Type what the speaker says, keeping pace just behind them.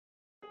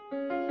Hello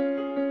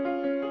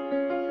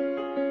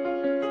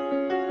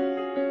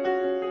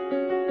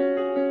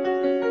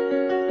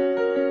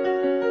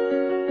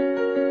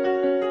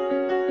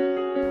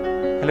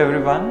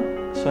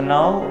everyone. So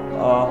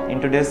now in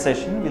today's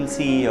session we'll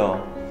see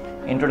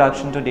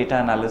introduction to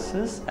data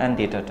analysis and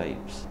data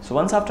types. So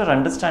once after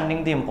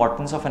understanding the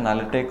importance of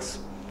analytics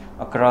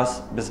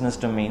across business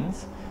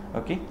domains,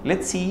 okay,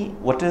 let's see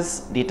what is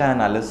data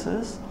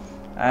analysis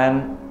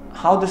and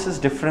how this is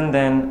different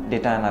than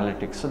data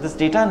analytics. So this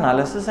data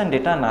analysis and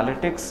data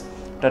analytics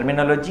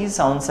terminology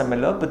sounds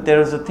similar, but there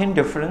is a thin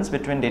difference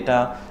between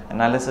data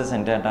analysis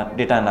and data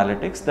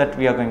analytics that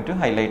we are going to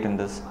highlight in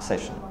this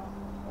session.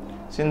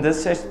 So in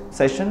this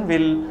session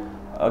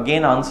we'll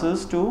gain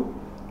answers to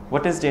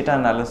what is data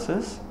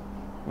analysis,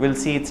 we'll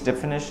see its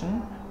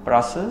definition,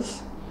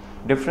 process,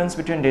 difference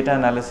between data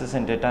analysis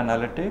and data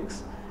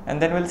analytics, and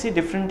then we'll see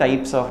different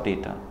types of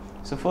data.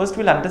 So first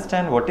we'll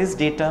understand what is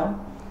data,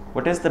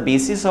 what is the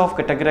basis of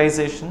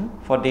categorization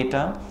for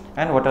data,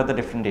 and what are the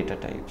different data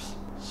types.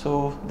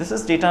 So this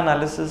is data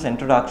analysis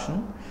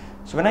introduction.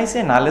 So when I say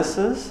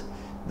analysis,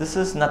 this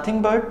is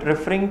nothing but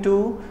referring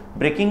to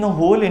breaking a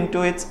whole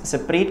into its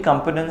separate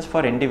components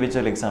for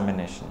individual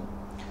examination.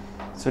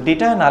 So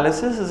data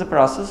analysis is a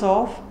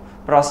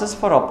process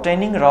for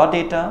obtaining raw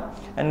data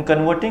and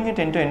converting it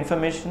into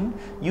information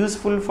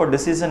useful for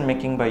decision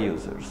making by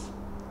users.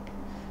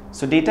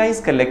 So data is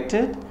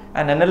collected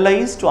and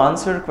analyzed to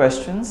answer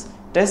questions,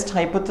 test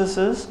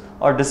hypotheses,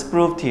 or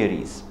disprove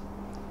theories.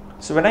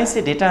 So when I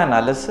say data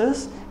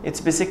analysis, it's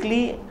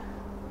basically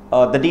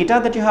the data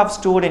that you have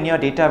stored in your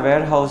data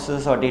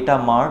warehouses or data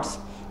marts,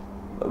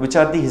 which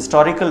are the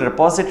historical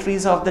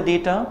repositories of the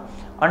data,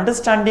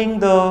 understanding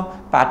the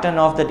pattern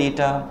of the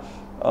data.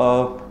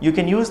 You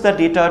can use the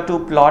data to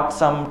plot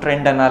some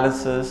trend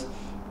analysis,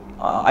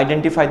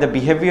 identify the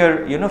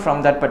behavior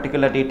from that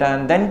particular data,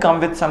 and then come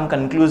with some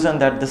conclusion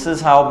that this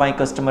is how my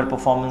customer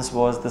performance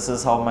was, this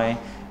is how my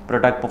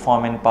product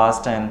performed in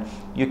past, and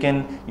you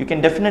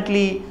can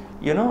definitely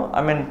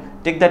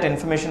take that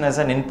information as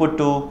an input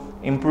to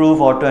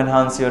improve or to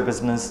enhance your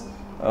business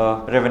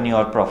revenue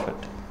or profit.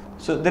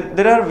 So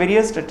there are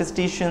various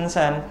statisticians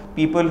and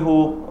people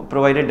who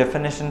provided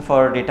definition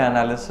for data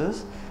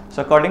analysis.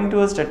 So according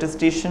to a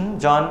statistician,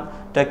 John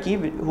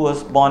Tukey, who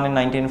was born in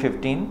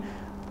 1915,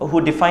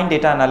 who defined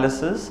data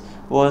analysis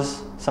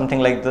was something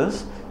like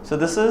this. So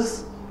this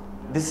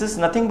is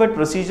nothing but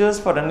procedures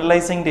for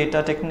analyzing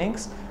data,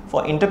 techniques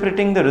for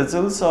interpreting the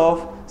results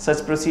of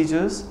such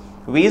procedures,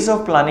 ways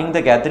of planning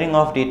the gathering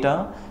of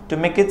data to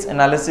make its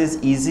analysis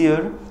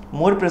easier,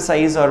 more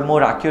precise or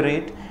more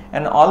accurate,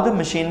 and all the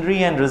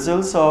machinery and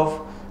results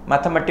of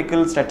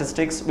mathematical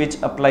statistics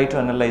which apply to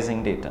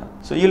analyzing data.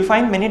 So you'll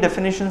find many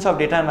definitions of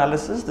data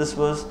analysis. This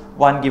was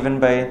one given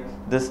by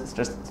this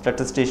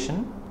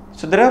statistician.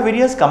 So there are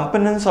various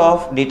components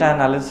of data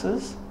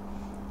analysis.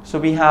 So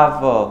we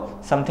have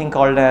something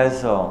called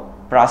as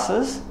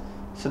process.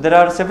 So there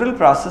are several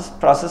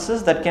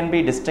processes that can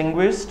be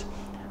distinguished,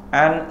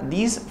 and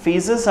these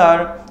phases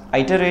are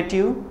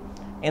iterative.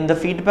 In the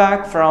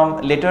feedback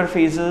from later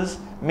phases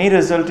may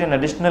result in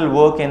additional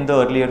work in the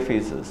earlier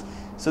phases.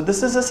 So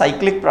this is a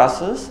cyclic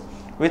process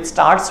which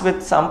starts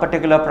with some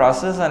particular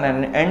process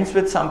and ends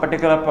with some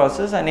particular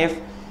process, and if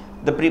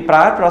the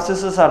prior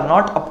processes are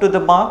not up to the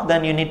mark,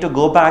 then you need to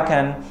go back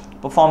and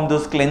perform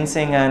those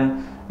cleansing,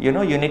 and you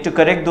need to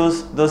correct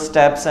those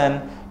steps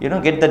and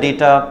get the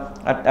data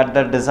at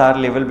the desired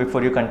level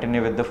before you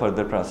continue with the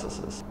further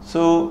processes.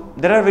 So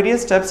there are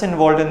various steps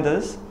involved in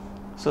this.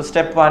 So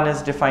step 1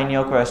 is define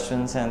your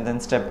questions, and then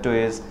step 2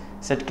 is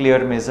set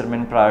clear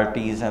measurement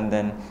priorities, and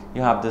then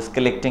you have this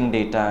collecting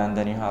data, and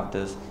then you have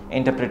this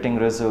interpreting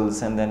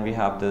results, and then we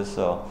have this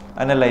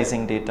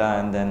analyzing data,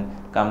 and then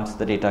comes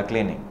the data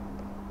cleaning.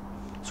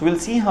 So we'll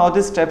see how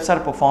these steps are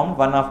performed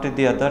one after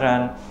the other,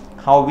 and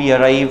how we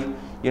arrive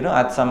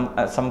at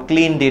some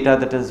clean data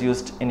that is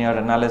used in your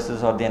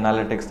analysis or the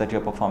analytics that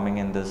you're performing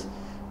in this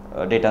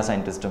data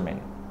scientist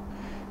domain.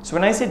 So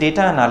when I say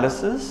data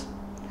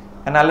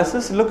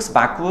analysis looks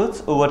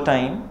backwards over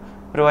time,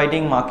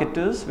 providing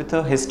marketers with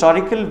a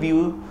historical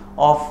view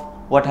of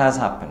what has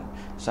happened.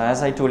 So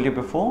as I told you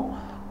before,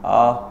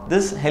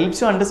 this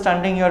helps you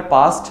understanding your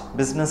past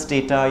business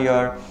data,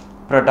 your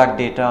product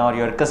data, or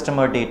your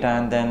customer data,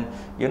 and then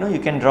you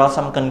can draw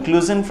some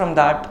conclusion from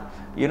that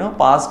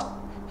past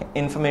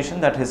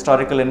information, that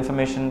historical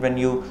information, when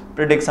you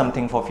predict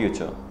something for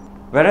future.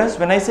 Whereas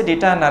when I say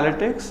data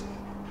analytics,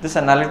 this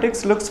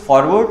analytics looks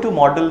forward to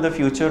model the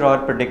future or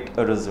predict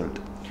a result.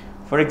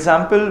 For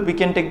example, we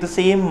can take the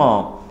same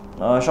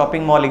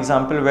shopping mall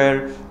example,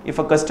 where if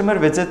a customer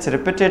visits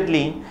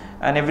repeatedly,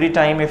 and every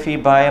time if he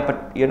buy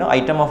a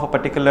item of a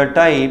particular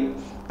type,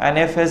 and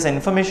if his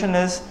information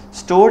is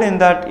stored in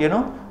that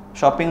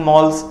shopping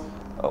mall's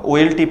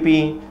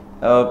OLTP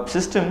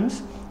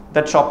systems,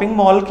 that shopping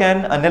mall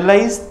can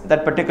analyze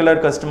that particular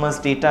customer's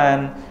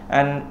data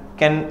and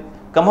can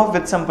come up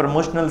with some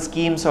promotional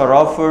schemes or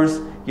offers,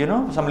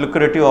 some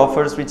lucrative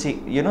offers which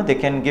they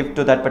can give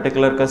to that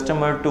particular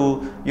customer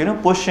to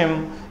push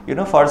him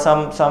for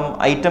some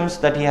items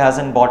that he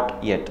hasn't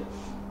bought yet,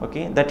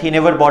 okay, that he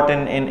never bought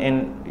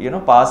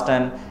in past,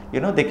 and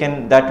they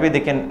can, that way they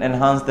can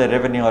enhance their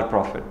revenue or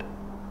profit.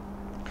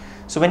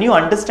 So when you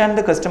understand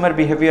the customer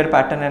behavior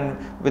pattern,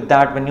 and with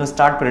that when you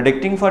start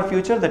predicting for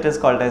future, that is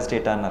called as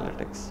data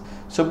analytics.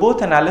 So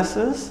both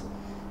analysis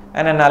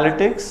and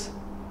analytics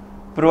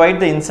provide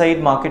the insight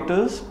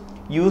marketers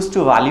use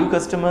to value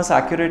customers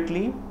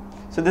accurately.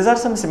 So these are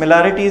some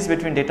similarities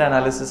between data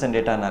analysis and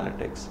data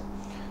analytics.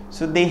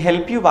 So they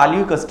help you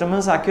value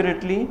customers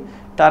accurately,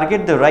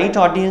 target the right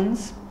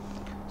audience.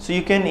 So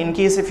you can, in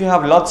case if you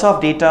have lots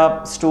of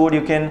data stored,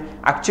 you can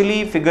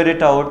actually figure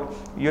it out,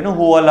 who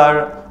all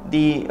are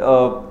the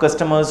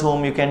customers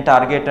whom you can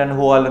target, and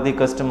who all are the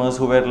customers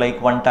who were like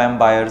one-time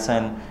buyers,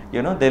 and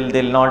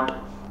they'll not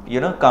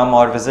come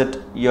or visit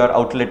your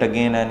outlet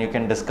again, and you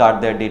can discard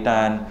their data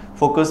and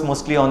focus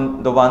mostly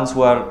on the ones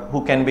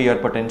who can be your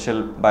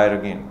potential buyer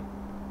again.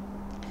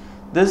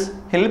 This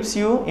helps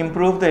you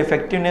improve the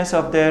effectiveness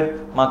of their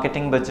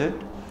marketing budget.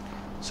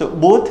 So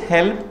both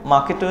help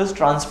marketers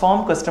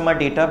transform customer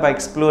data by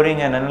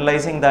exploring and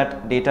analyzing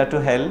that data to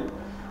help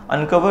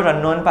uncover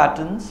unknown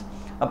patterns,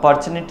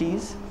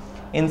 opportunities,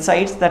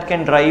 insights that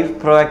can drive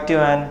proactive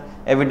and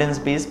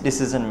evidence-based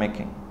decision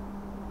making.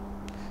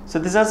 So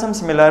these are some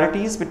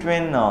similarities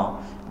between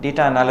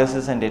data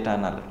analysis and data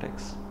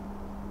analytics.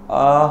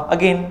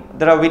 Again,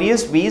 there are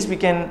various ways we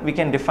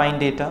can define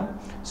data.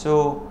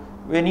 So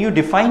when you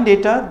define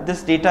data,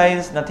 this data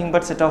is nothing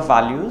but set of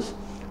values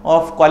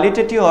of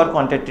qualitative or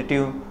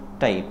quantitative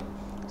type.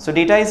 So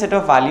data is set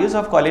of values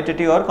of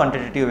qualitative or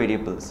quantitative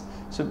variables.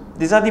 So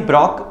these are the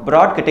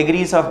broad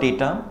categories of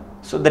data.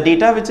 So the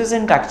data which is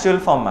in textual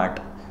format,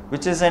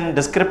 which is in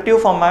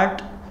descriptive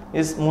format,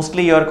 is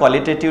mostly your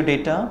qualitative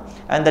data,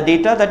 and the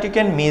data that you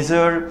can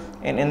measure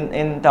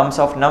in terms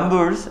of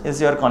numbers is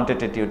your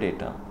quantitative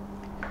data.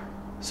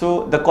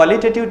 So the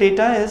qualitative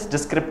data is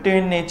descriptive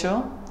in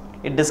nature.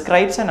 It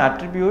describes an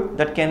attribute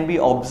that can be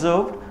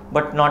observed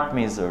but not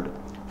measured.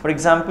 For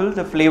example,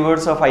 the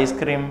flavors of ice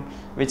cream,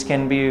 which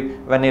can be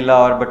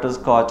vanilla or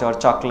butterscotch or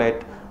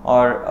chocolate,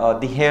 or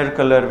the hair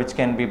color, which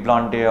can be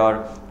blonde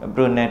or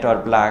brunette or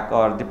black,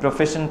 or the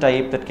profession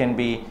type, that can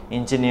be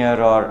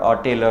engineer or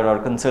tailor or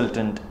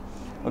consultant.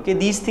 Okay,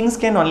 these things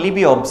can only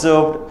be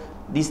observed,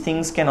 these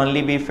things can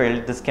only be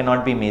felt, this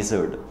cannot be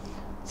measured.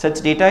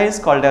 Such data is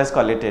called as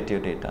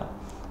qualitative data.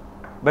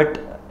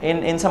 But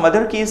in some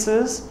other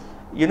cases,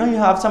 you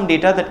have some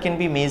data that can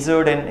be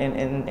measured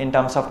in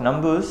terms of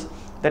numbers,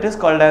 that is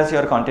called as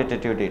your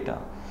quantitative data.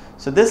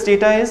 So this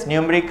data is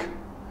numeric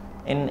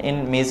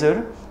in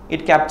measure.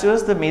 It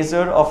captures the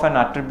measure of an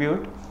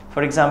attribute,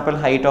 for example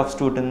height of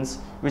students,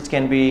 which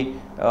can be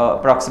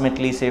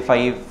approximately say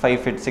 5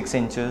 feet 6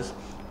 inches,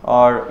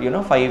 or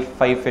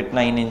 5 feet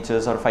 9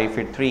 inches, or 5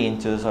 feet 3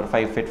 inches, or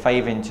 5 feet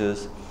 5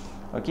 inches.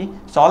 Okay,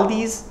 so all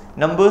these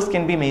numbers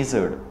can be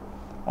measured.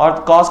 Or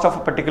the cost of a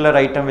particular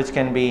item, which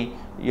can be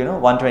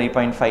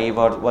 120.5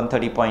 or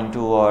 130.2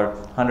 or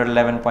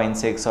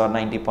 111.6 or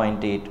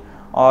 90.8,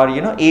 or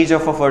age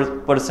of a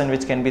person,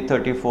 which can be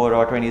 34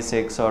 or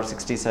 26 or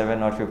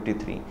 67 or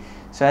 53.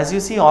 So as you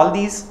see, all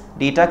these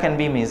data can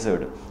be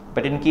measured,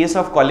 but in case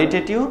of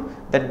qualitative,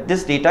 that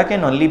this data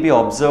can only be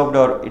observed,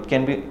 or it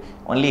can be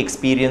only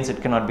experienced,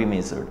 it cannot be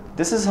measured.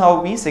 This is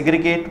how we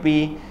segregate,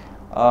 we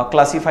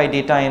classify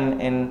data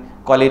in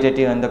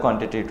qualitative and the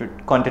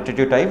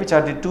quantitative type, which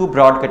are the two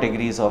broad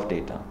categories of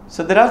data.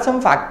 So there are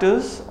some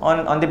factors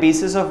on the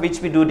basis of which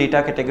we do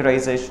data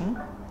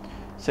categorization.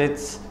 So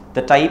it's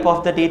the type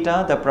of the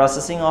data, the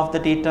processing of the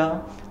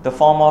data, the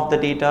form of the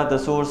data, the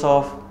source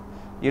of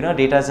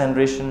data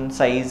generation,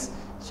 size.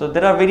 So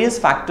there are various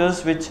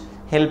factors which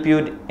help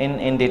you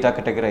in data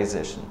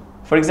categorization.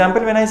 For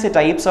example, when I say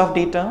types of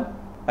data,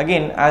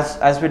 again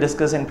as we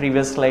discussed in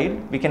previous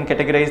slide, we can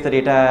categorize the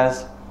data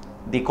as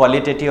the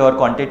qualitative or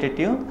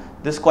quantitative.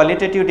 This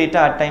qualitative data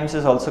at times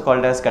is also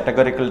called as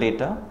categorical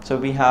data. So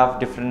we have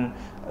different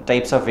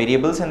types of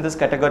variables in this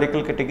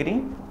categorical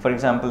category. For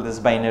example, this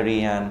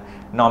binary and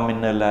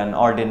nominal and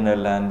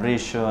ordinal and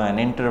ratio and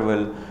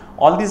interval.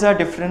 All these are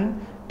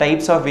different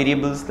types of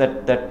variables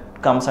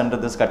that comes under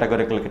this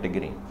categorical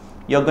category.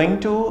 You are going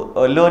to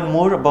learn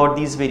more about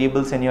these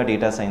variables in your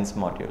data science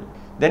module.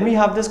 Then we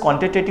have this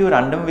quantitative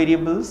random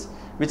variables,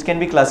 which can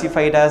be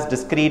classified as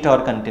discrete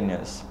or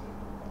continuous.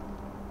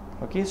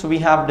 Okay, so we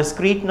have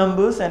discrete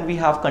numbers and we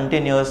have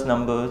continuous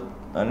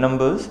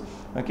numbers,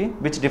 okay,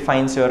 which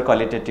defines your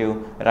qualitative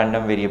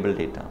random variable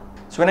data.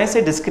 So when I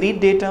say discrete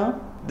data,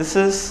 this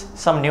is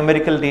some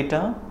numerical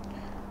data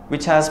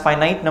which has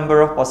finite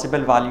number of possible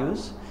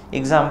values.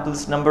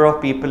 Examples: number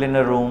of people in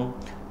a room,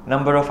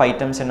 number of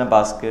items in a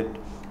basket,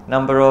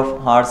 number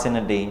of hours in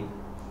a day.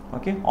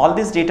 Okay, all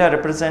these data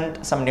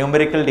represent some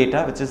numerical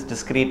data which is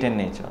discrete in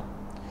nature.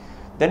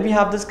 Then we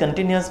have this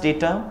continuous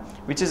data,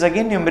 which is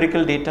again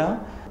numerical data,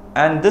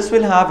 and this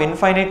will have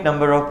infinite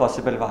number of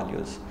possible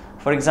values.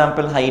 For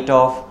example, height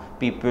of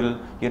people,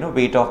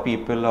 weight of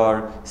people,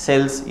 or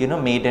sales,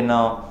 made in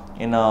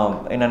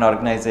an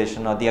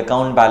organization, or the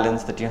account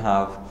balance that you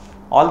have.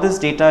 All this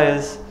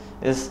data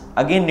is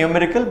again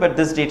numerical, but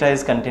this data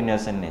is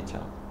continuous in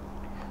nature.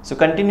 So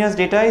continuous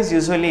data is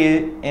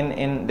usually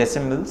in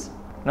decimals.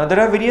 Now there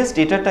are various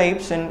data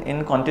types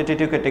in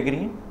quantitative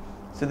category.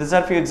 So these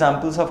are few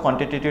examples of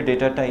quantitative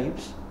data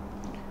types,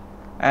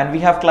 and we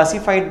have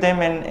classified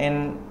them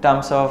in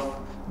terms of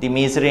the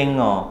measuring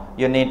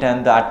unit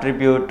and the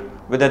attribute,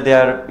 whether they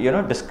are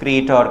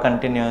discrete or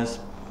continuous.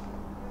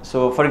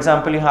 So for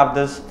example, you have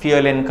this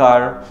fuel in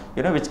car,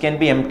 which can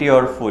be empty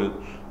or full.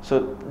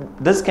 So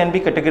this can be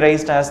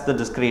categorized as the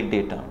discrete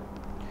data.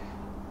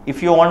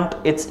 If you want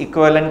its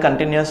equivalent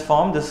continuous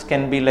form, this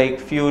can be like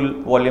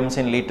fuel volumes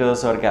in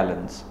liters or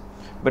gallons.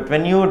 But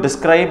when you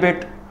describe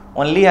it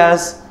only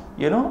as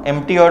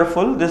empty or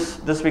full,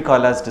 this we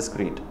call as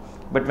discrete.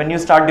 But when you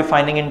start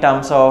defining in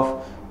terms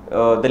of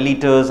the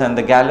liters and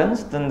the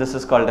gallons, then this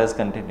is called as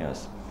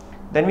continuous.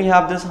 Then we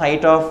have this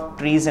height of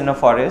trees in a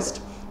forest,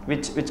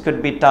 which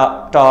could be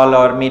tall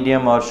or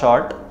medium or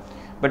short.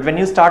 But when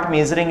you start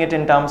measuring it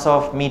in terms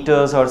of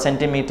meters or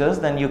centimeters,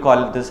 then you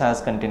call this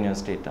as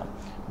continuous data.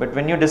 But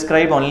when you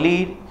describe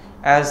only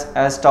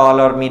as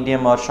tall or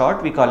medium or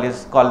short, we call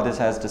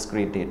this as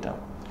discrete data.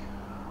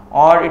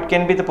 Or it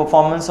can be the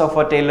performance of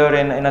a tailor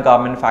in a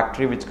garment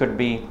factory, which could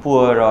be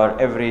poor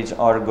or average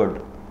or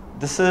good.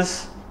 This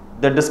is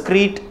the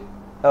discrete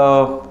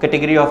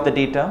category of the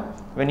data.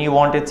 When you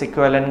want its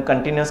equivalent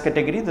continuous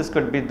category, this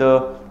could be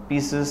the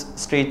pieces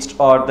stretched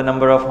or the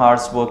number of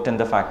hours worked in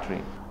the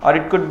factory. Or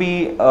it could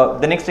be,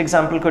 the next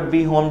example could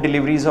be home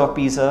deliveries of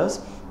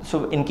pizzas.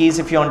 So in case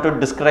if you want to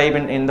describe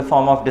in the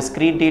form of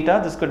discrete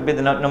data, this could be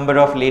the number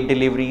of late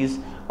deliveries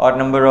or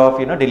number of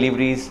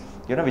deliveries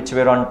which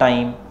were on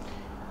time.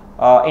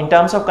 In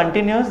terms of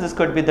continuous, this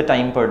could be the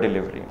time per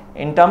delivery.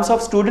 In terms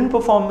of student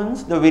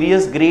performance, the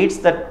various grades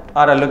that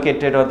are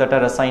allocated or that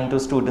are assigned to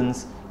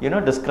students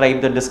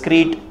describe the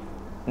discrete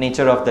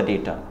nature of the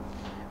data,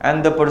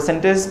 and the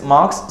percentage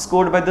marks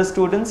scored by the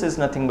students is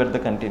nothing but the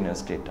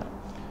continuous data.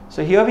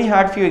 So here we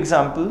had few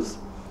examples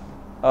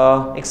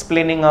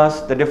explaining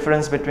us the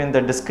difference between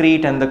the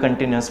discrete and the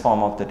continuous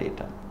form of the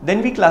data.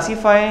 Then we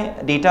classify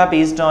data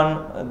based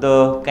on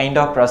the kind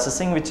of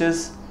processing which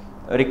is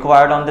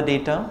required on the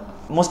data.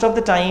 Most of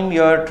the time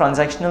your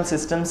transactional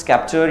systems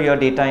capture your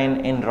data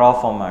in raw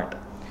format,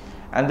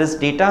 and this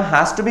data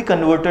has to be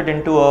converted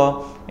into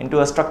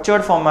a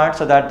structured format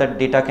so that the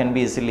data can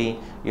be easily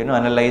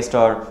analyzed,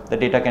 or the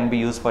data can be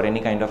used for any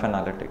kind of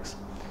analytics.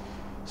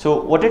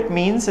 So what it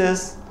means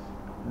is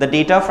the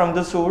data from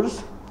the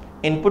source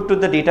input to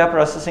the data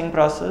processing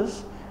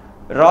process.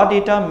 Raw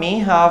data may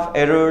have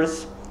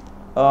errors,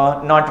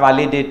 not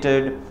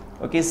validated.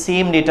 Okay,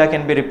 same data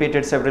can be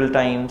repeated several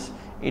times.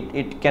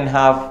 It can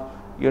have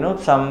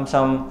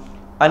some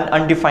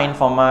undefined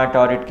format,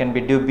 or it can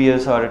be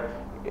dubious or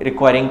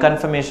requiring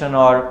confirmation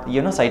or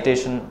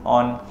citation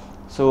on.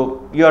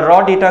 So your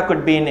raw data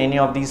could be in any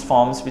of these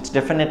forms, which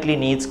definitely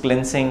needs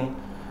cleansing,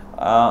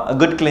 a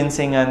good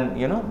cleansing, and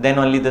then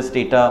only this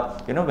data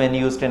when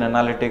used in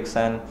analytics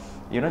and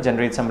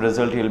generate some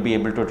result, you will be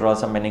able to draw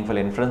some meaningful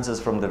inferences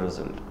from the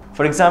result.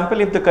 For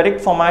example, if the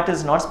correct format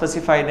is not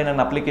specified in an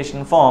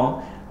application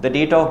form, the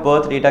date of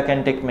birth data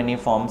can take many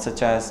forms,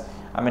 such as,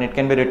 it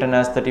can be written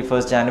as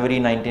 31st January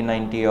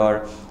 1990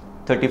 or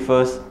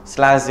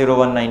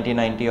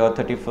 31st/01/1990 or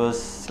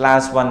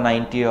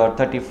 31st/190 or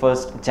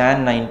 31st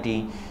Jan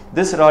 90.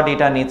 This raw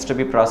data needs to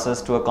be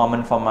processed to a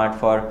common format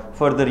for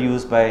further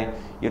use by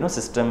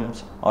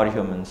systems or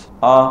humans.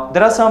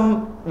 There are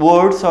some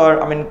words, or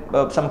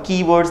some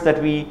keywords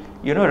that we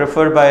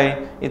refer by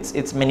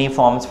its many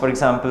forms. For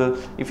example,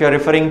 if you are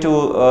referring to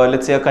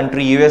let's say a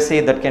country USA,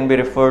 that can be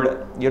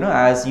referred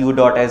as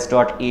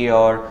u.s.a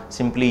or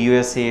simply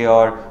USA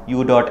or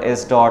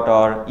u.s.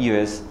 or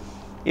US.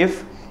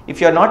 If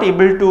you are not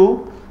able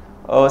to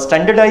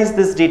standardize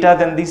this data,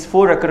 then these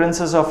four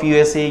occurrences of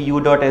USA,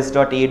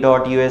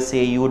 u.s.a,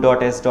 USA,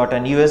 u.s.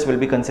 and US will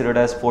be considered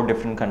as four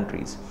different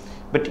countries.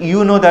 But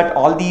that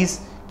all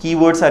these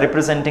keywords are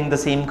representing the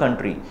same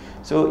country.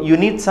 So you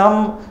need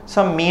some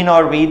mean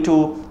or way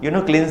to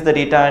cleanse the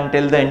data and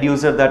tell the end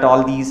user that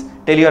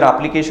tell your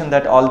application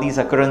that all these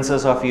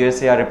occurrences of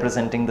USA are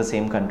representing the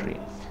same country.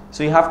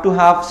 So you have to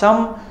have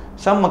some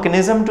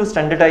mechanism to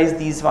standardize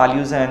these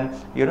values and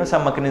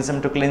some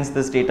mechanism to cleanse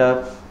this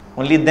data.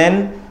 Only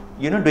then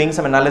doing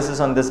some analysis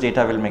on this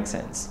data will make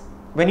sense.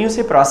 When you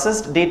say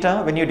processed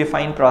data, when you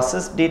define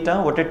processed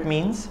data, what it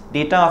means,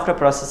 data after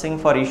processing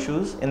for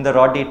issues in the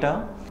raw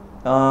data.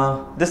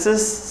 This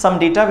is some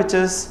data which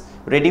is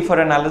ready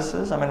for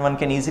analysis. One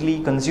can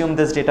easily consume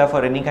this data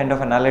for any kind of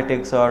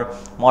analytics or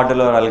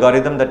model or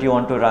algorithm that you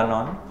want to run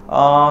on.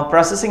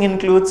 Processing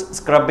includes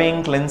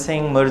scrubbing,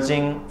 cleansing,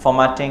 merging,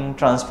 formatting,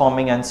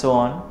 transforming, and so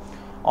on.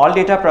 All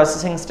data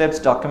processing steps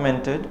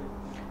documented.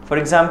 For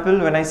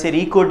example, when I say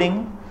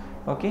recoding,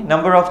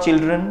 number of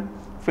children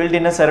filled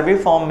in a survey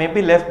form may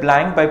be left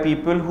blank by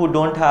people who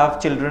don't have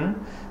children.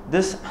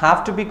 This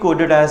have to be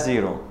coded as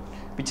 0,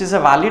 which is a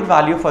valid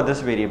value for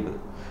this variable.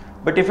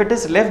 But if it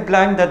is left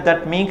blank,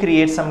 that may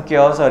create some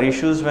chaos or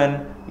issues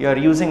when you are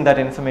using that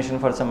information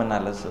for some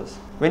analysis.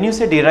 When you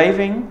say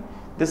deriving,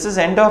 this is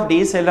end of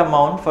day sale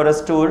amount for a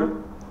store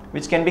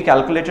which can be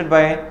calculated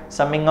by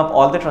summing up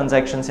all the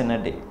transactions in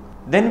a day.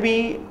 Then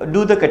we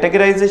do the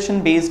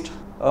categorization based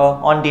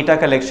on data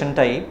collection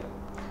type.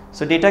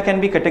 So data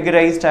can be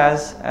categorized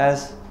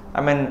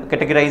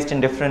categorized in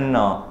different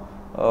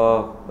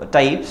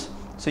types.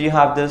 So you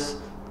have this,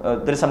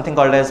 there is something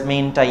called as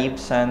main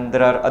types, and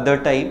there are other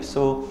types.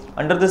 So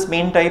under this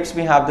main types,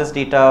 we have this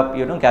data,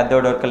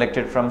 gathered or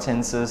collected from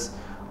census,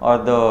 or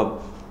the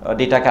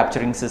data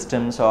capturing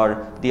systems,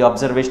 or the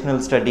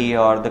observational study,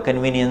 or the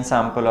convenience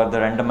sample, or the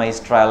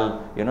randomized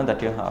trial,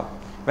 that you have.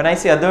 When I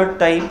say other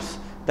types,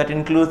 that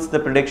includes the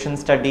prediction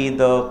study,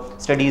 the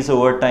studies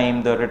over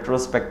time, the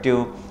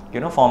retrospective,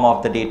 form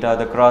of the data,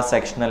 the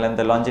cross-sectional and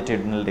the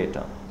longitudinal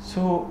data.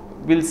 So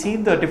we'll see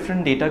the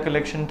different data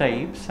collection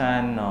types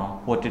and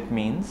what it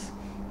means.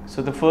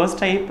 So the first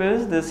type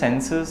is the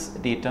census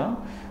data,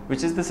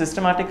 which is the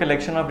systematic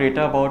collection of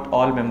data about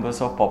all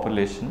members of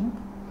population.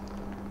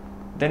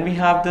 Then we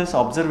have this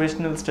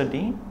observational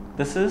study.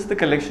 This is the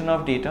collection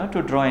of data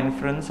to draw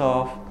inference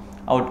of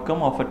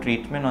outcome of a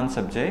treatment on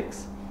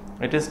subjects.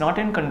 It is not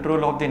in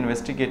control of the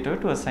investigator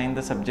to assign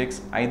the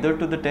subjects either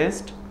to the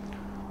test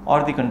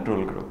or the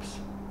control groups.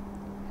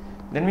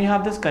 Then we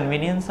have this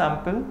convenience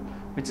sample,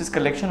 which is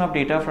collection of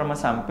data from a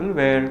sample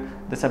where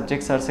the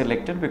subjects are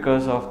selected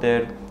because of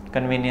their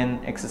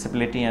convenient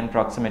accessibility and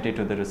proximity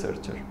to the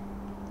researcher.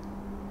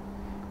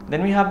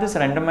 Then we have this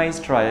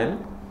randomized trial,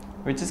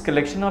 which is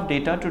collection of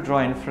data to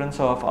draw inference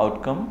of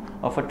outcome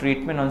of a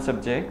treatment on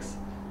subjects.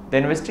 The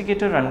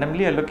investigator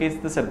randomly allocates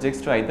the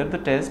subjects to either the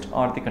test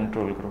or the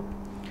control group.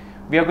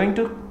 We are going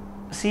to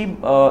see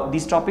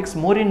these topics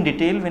more in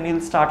detail when you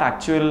will start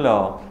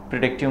actual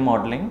predictive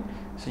modeling.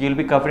 So you will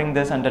be covering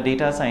this under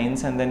data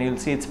science, and then you will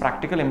see its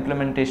practical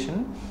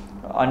implementation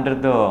under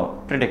the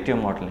predictive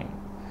modeling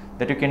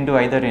that you can do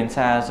either in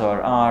SAS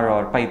or R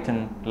or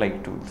Python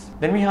like tools.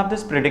 Then we have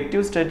this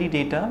predictive study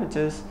data, which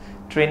is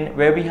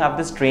where we have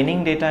this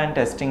training data and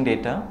testing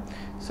data.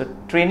 So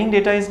training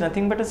data is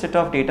nothing but a set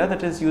of data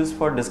that is used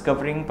for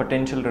discovering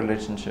potential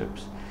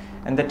relationships,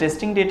 and the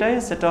testing data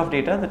is a set of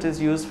data that is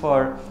used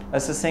for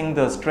assessing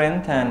the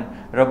strength and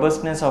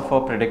robustness of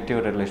a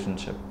predictive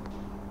relationship.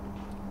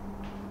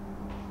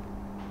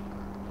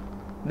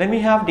 Then we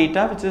have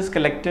data which is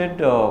collected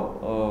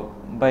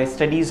by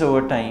studies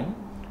over time,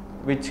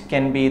 which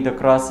can be the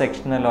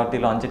cross-sectional or the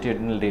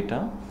longitudinal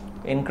data.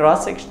 In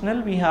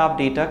cross-sectional, we have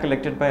data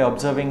collected by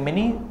observing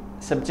many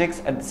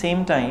subjects at the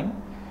same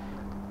time,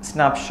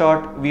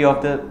 snapshot view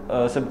of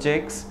the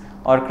subjects,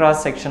 or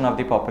cross-section of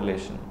the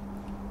population.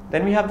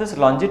 Then we have this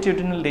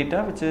longitudinal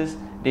data, which is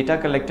data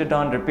collected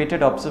on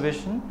repeated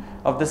observation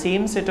of the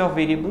same set of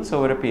variables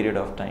over a period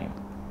of time.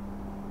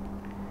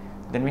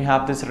 Then we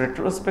have this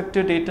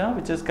retrospective data,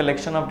 which is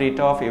collection of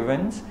data of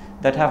events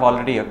that have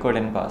already occurred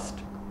in past.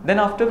 Then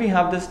after, we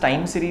have this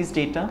time series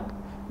data,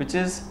 which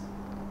is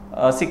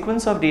a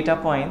sequence of data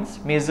points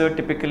measured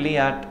typically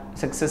at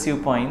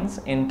successive points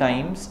in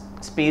times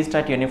spaced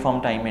at uniform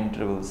time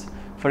intervals.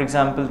 For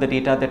example, the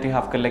data that you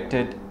have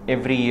collected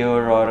every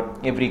year or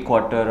every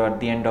quarter or at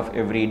the end of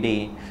every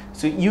day.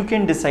 So you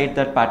can decide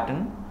that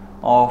pattern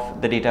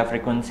of the data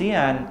frequency,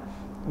 and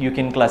you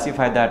can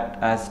classify that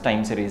as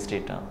time series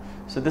data.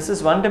 So this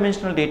is one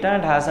dimensional data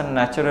and has a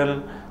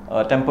natural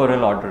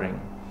temporal ordering.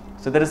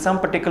 So there is some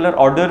particular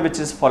order which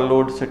is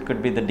followed. So it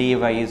could be the day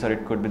wise, or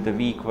it could be the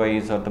week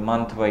wise, or the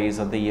month wise,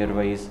 or the year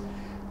wise.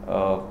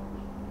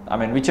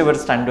 Whichever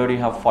standard you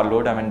have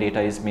followed,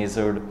 data is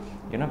measured,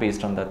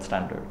 based on that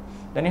standard.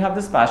 Then you have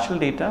the spatial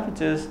data,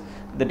 which is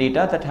the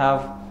data that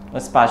have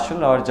a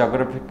spatial or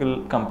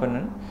geographical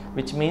component,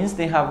 which means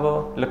they have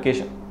a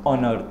location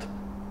on Earth.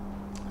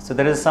 So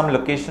there is some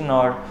location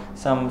or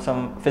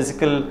some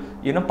physical,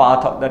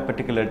 path of that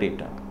particular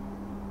data.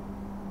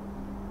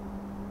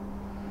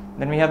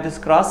 Then we have this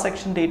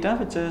cross-section data,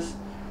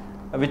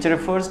 which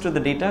refers to the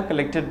data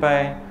collected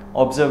by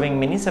observing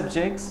many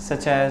subjects,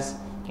 such as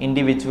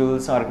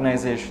individuals,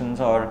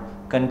 organizations, or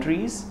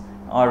countries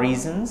or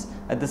regions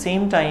at the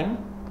same time,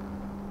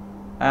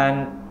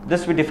 and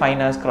this we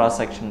define as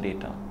cross-section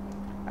data.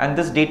 And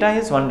this data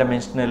is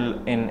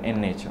one-dimensional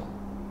in nature.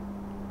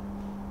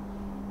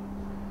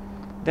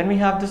 Then we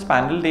have this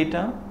panel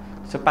data.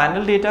 So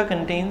panel data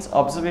contains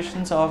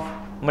observations of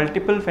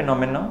multiple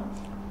phenomena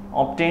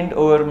obtained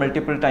over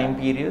multiple time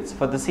periods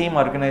for the same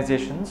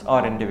organizations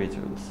or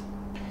individuals.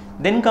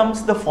 Then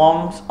comes the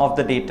forms of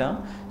the data.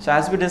 So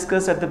as we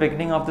discussed at the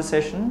beginning of the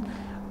session,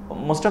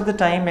 most of the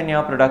time in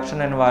your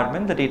production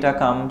environment, the data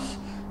comes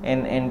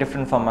in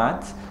different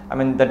formats.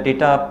 The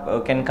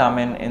data can come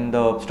in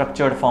the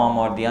structured form,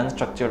 or the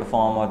unstructured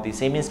form, or the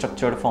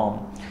semi-structured form.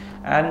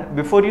 And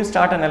before you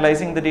start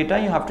analyzing the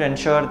data, you have to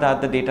ensure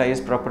that the data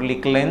is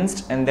properly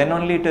cleansed, and then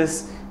only it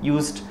is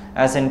used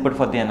as input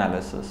for the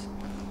analysis.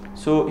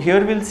 So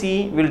here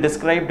we'll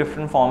describe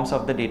different forms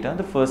of the data.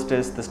 The first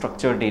is the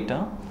structured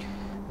data.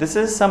 This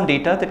is some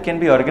data that can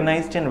be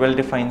organized in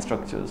well-defined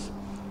structures.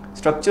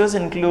 Structures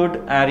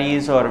include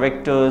arrays or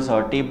vectors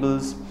or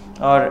tables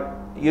or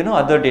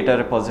other data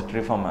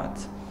repository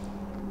formats.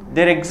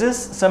 There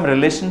exists some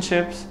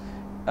relationships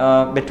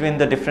between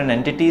the different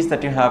entities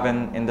that you have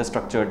in the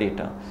structured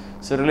data.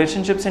 So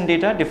relationships in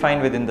data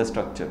defined within the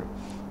structure.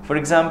 For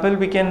example,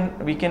 we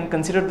can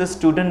consider the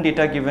student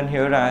data given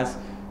here as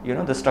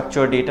the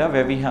structured data,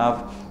 where we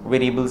have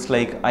variables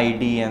like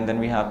ID, and then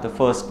we have the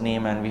first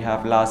name, and we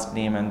have last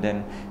name, and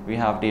then we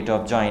have date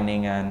of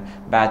joining and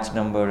batch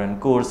number and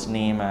course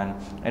name and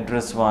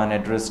address 1,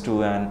 address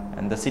 2,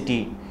 and the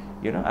city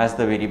as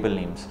the variable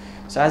names.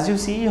 So as you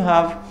see, you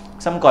have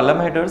some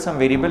column header, some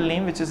variable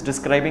name which is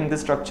describing the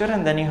structure,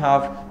 and then you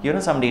have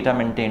some data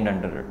maintained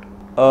under it.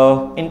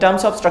 In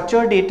terms of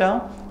structured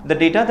data, the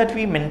data that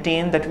we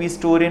maintain, that we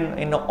store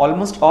in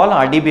almost all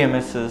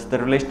RDBMSs, the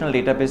relational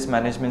database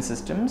management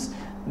systems,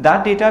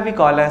 that data we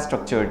call as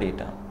structured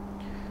data.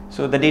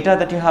 So the data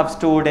that you have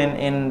stored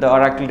in the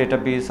Oracle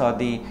database or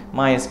the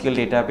MySQL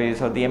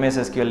database or the MS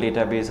SQL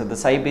database or the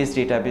Sybase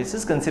database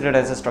is considered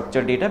as a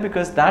structured data,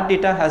 because that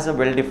data has a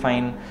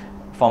well-defined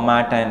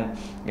format, and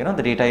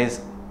the data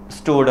is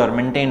stored or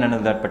maintained under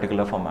that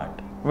particular format.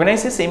 When I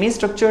say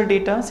semi-structured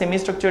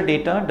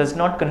data does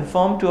not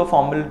conform to a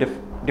formal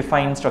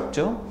defined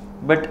structure,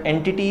 but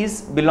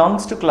entities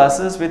belongs to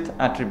classes with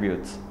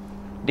attributes.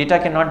 Data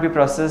cannot be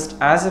processed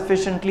as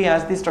efficiently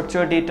as the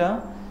structured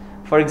data.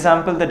 For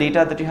example, the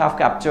data that you have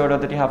captured or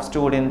that you have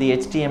stored in the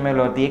HTML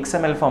or the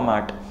XML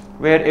format,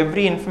 where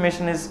every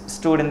information is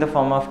stored in the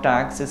form of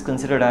tags, is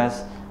considered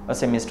as a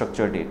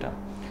semi-structured data.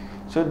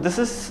 So this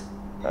is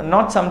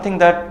not something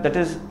that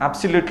is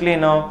absolutely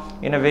in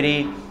a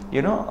very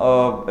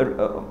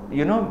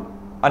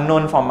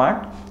unknown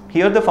format.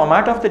 Here the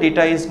format of the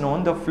data is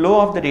known, the flow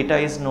of the data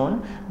is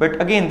known,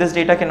 but again this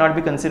data cannot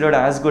be considered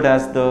as good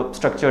as the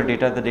structured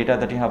data, the data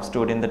that you have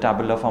stored in the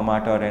Tableau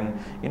format or in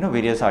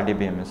various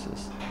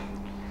RDBMSs.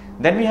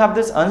 Then we have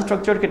this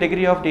unstructured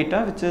category of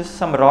data, which is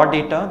some raw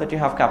data that you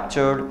have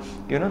captured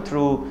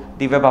through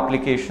the web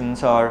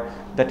applications, or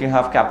that you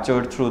have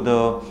captured through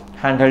the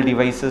handheld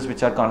devices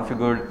which are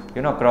configured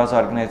across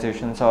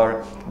organizations,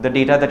 or the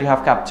data that you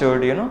have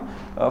captured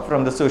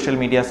from the social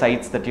media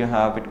sites that you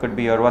have. It could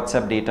be your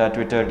WhatsApp data,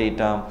 Twitter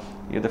data,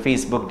 the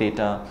Facebook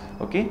data,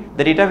 okay,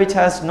 the data which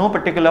has no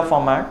particular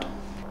format.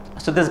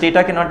 So this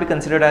data cannot be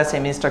considered as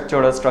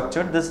semi-structured or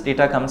structured. This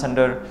data comes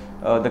under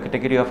the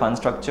category of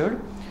unstructured.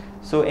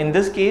 So in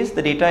this case,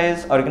 the data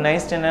is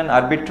organized in an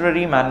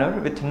arbitrary manner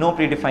with no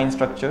predefined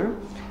structure.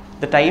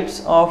 The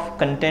types of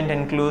content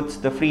includes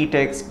the free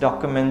text,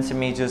 documents,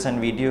 images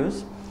and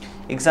videos.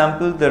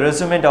 Example, the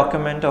resume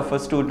document of a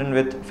student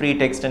with free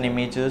text and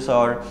images,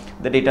 or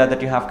the data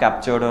that you have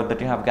captured or that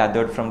you have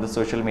gathered from the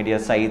social media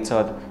sites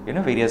or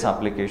various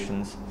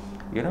applications,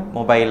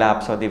 mobile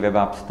apps or the web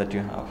apps that you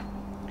have.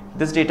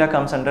 This data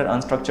comes under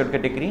unstructured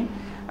category,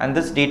 and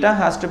this data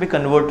has to be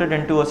converted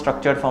into a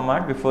structured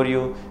format before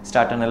you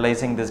start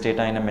analyzing this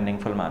data in a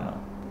meaningful manner.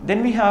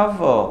 Then we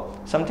have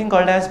something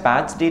called as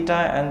batch data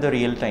and the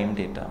real-time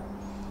data.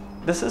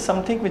 This is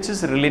something which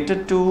is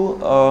related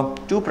to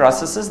two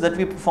processes that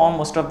we perform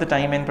most of the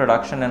time in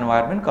production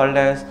environment, called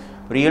as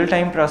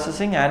real-time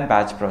processing and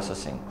batch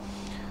processing.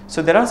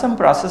 So there are some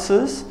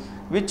processes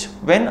which,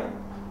 when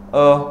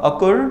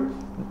occur,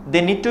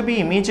 they need to be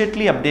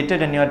immediately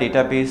updated in your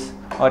database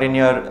or in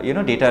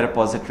your data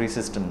repository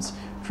systems.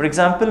 For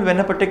example, when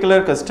a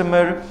particular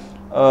customer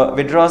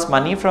withdraws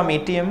money from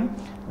ATM,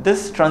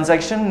 this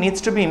transaction needs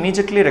to be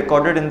immediately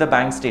recorded in the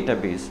bank's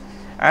database,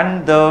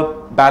 and the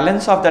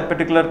balance of that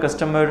particular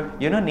customer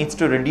needs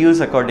to reduce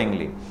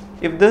accordingly.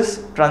 If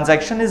this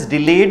transaction is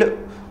delayed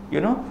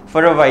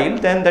for a while,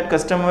 then that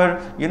customer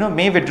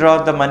may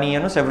withdraw the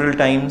money several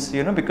times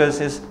because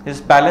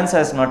his balance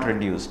has not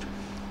reduced.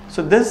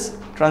 So this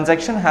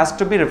transaction has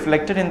to be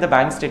reflected in the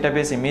bank's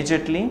database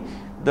immediately.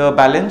 The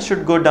balance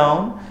should go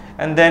down,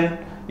 and then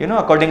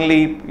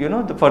accordingly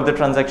the further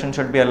transaction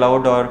should be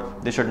allowed or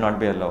they should not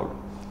be allowed.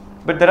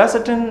 But there are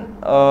certain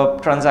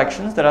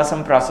transactions, there are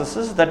some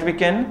processes that we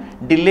can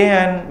delay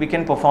and we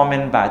can perform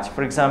in batch.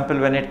 For example,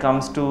 when it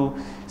comes to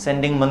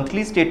sending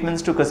monthly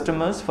statements to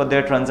customers for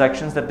their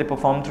transactions that they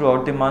perform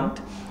throughout the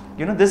month,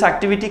 this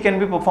activity can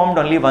be performed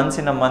only once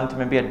in a month,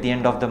 maybe at the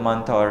end of the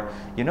month or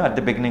at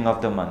the beginning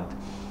of the month.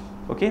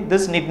 Okay,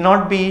 this need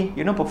not be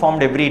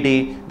performed every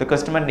day. The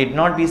customer need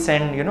not be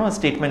sent a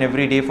statement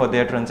every day for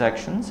their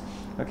transactions.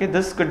 Okay,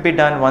 this could be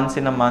done once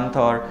in a month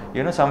or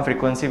some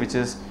frequency which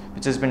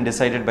has been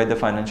decided by the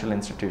financial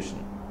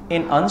institution.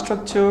 In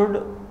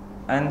unstructured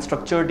and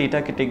structured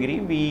data category,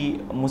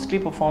 we mostly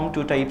perform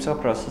two types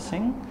of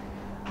processing,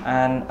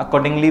 and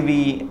accordingly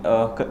we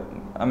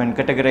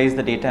categorize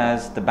the data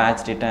as the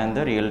batch data and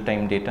the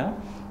real-time data.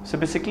 So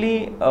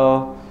basically,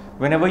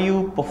 whenever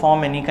you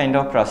perform any kind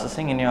of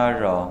processing in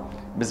your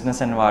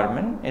business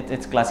environment,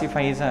 it's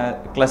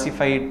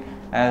classified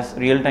as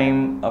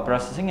real-time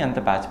processing and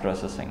the batch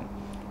processing.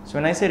 So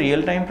when I say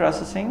real-time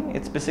processing,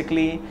 it's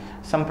basically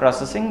some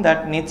processing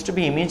that needs to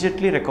be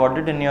immediately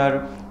recorded in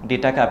your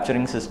data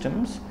capturing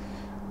systems.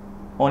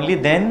 Only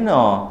then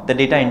the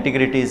data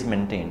integrity is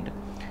maintained.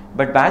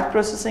 But batch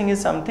processing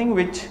is something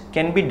which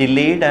can be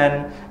delayed,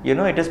 and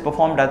it is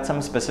performed at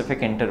some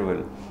specific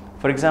interval.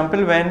 For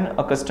example, when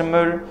a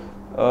customer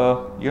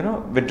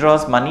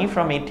withdraws money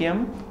from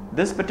ATM,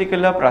 this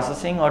particular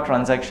processing or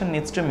transaction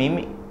needs to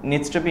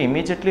be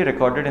immediately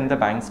recorded in the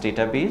bank's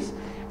database,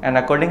 and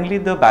accordingly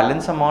the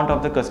balance amount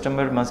of the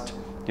customer must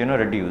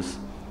reduce.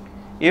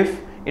 If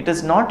it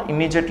is not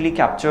immediately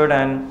captured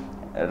and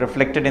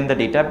reflected in the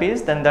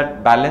database, then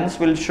that balance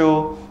will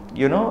show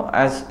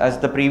as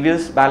the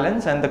previous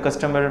balance, and the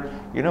customer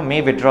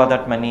may withdraw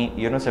that money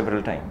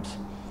several times.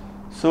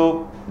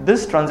 So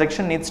this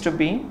transaction needs to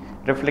be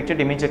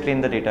reflected immediately in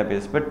the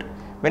database. But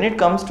when it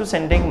comes to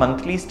sending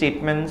monthly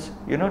statements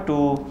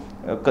to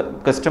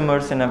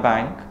customers in a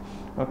bank,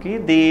 okay,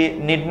 they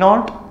need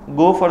not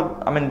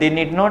they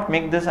need not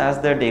make this as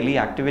their daily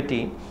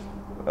activity.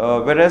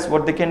 Whereas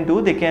what they can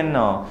do, they can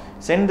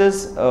send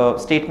this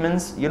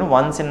statements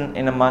once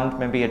in a month,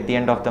 maybe at the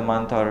end of the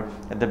month or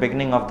at the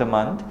beginning of the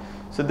month.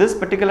 So this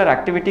particular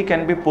activity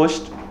can be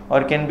pushed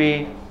or can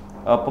be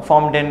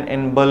performed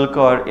in bulk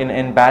or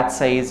in batch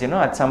size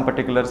at some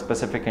particular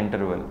specific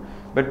interval.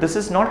 But this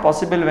is not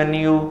possible when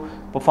you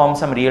perform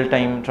some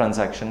real-time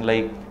transaction,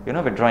 like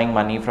withdrawing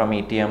money from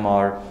ATM,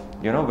 or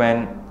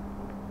when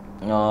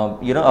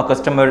a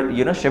customer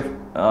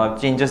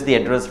changes the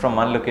address from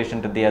one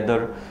location to the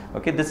other.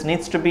 Okay, this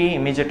needs to be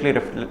immediately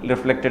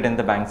reflected in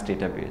the bank's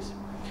database.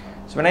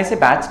 So when I say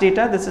batch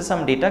data, this is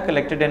some data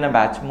collected in a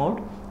batch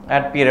mode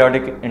at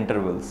periodic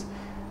intervals.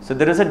 So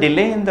there is a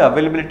delay in the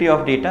availability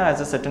of data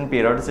as a certain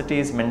periodicity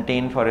is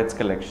maintained for its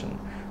collection.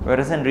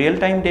 Whereas in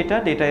real-time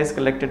data is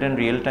collected in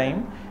real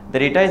time. The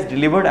data is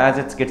delivered as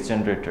it gets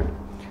generated.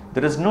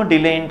 There is no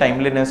delay in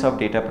timeliness of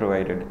data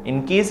provided.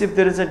 In case if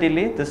there is a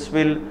delay, this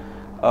will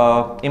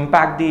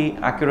impact the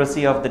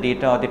accuracy of the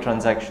data or the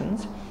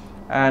transactions,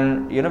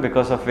 and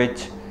because of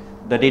which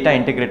the data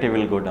integrity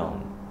will go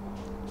down.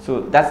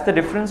 So that's the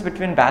difference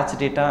between batch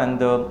data and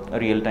the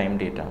real-time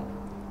data,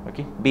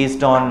 okay,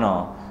 based on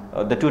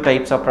the two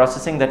types of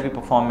processing that we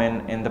perform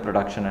in the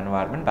production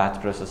environment: batch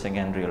processing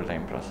and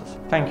real-time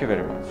processing. Thank you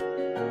very much.